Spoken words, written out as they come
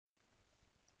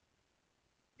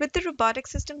With the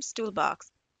Robotics Systems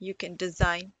Toolbox, you can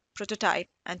design, prototype,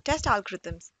 and test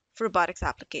algorithms for robotics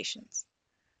applications.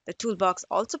 The toolbox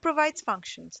also provides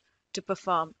functions to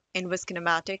perform inverse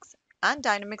kinematics and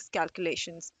dynamics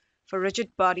calculations for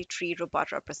rigid body tree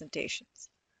robot representations.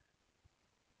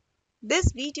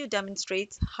 This video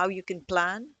demonstrates how you can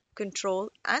plan,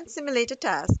 control, and simulate a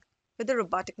task with the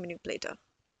robotic manipulator.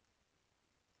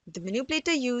 The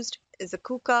manipulator used is a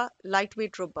KUKA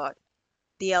lightweight robot,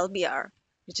 the LBR,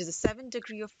 which is a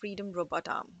 7-degree of freedom robot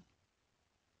arm.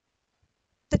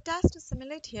 The task to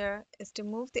simulate here is to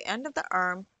move the end of the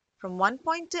arm from one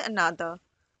point to another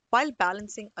while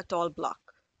balancing a tall block.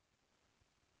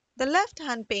 The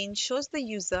left-hand pane shows the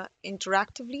user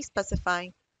interactively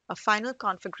specifying a final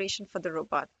configuration for the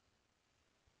robot.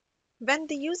 When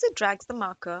the user drags the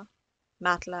marker,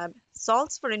 MATLAB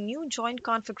solves for a new joint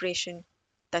configuration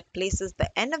that places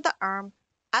the end of the arm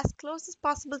as close as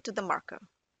possible to the marker.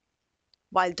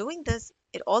 While doing this,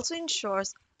 it also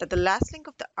ensures that the last link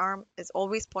of the arm is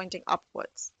always pointing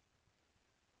upwards.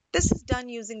 This is done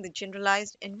using the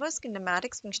generalized inverse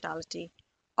kinematics functionality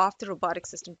of the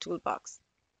Robotics System Toolbox.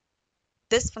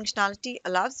 This functionality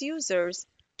allows users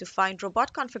to find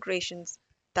robot configurations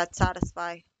that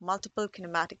satisfy multiple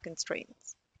kinematic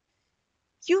constraints.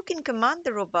 You can command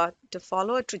the robot to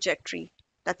follow a trajectory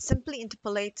that simply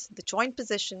interpolates the joint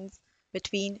positions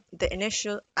between the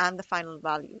initial and the final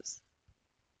values.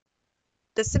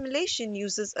 The simulation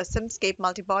uses a SimScape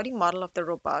multibody model of the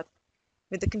robot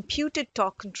with a computed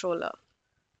torque controller.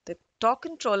 The torque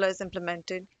controller is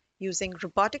implemented using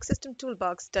Robotics System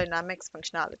Toolbox dynamics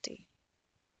functionality.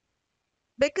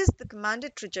 Because the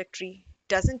commanded trajectory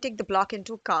doesn't take the block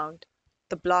into account,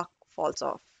 the block falls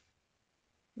off.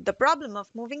 The problem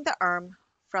of moving the arm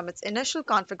from its initial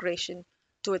configuration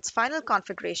to its final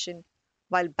configuration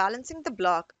while balancing the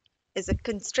block is a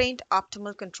constrained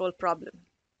optimal control problem.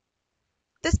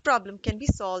 This problem can be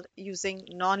solved using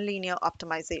nonlinear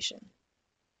optimization.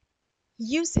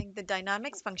 Using the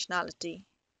dynamics functionality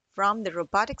from the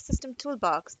Robotics System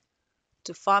Toolbox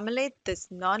to formulate this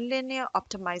nonlinear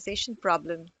optimization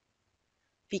problem,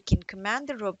 we can command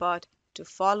the robot to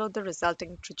follow the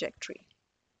resulting trajectory.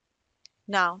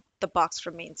 Now the box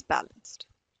remains balanced.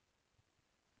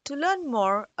 To learn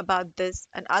more about this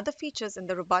and other features in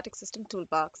the Robotics System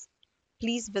Toolbox,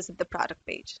 please visit the product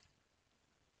page.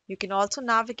 You can also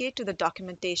navigate to the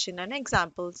documentation and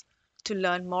examples to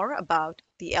learn more about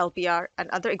the LBR and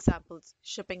other examples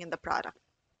shipping in the product.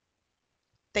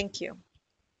 Thank you.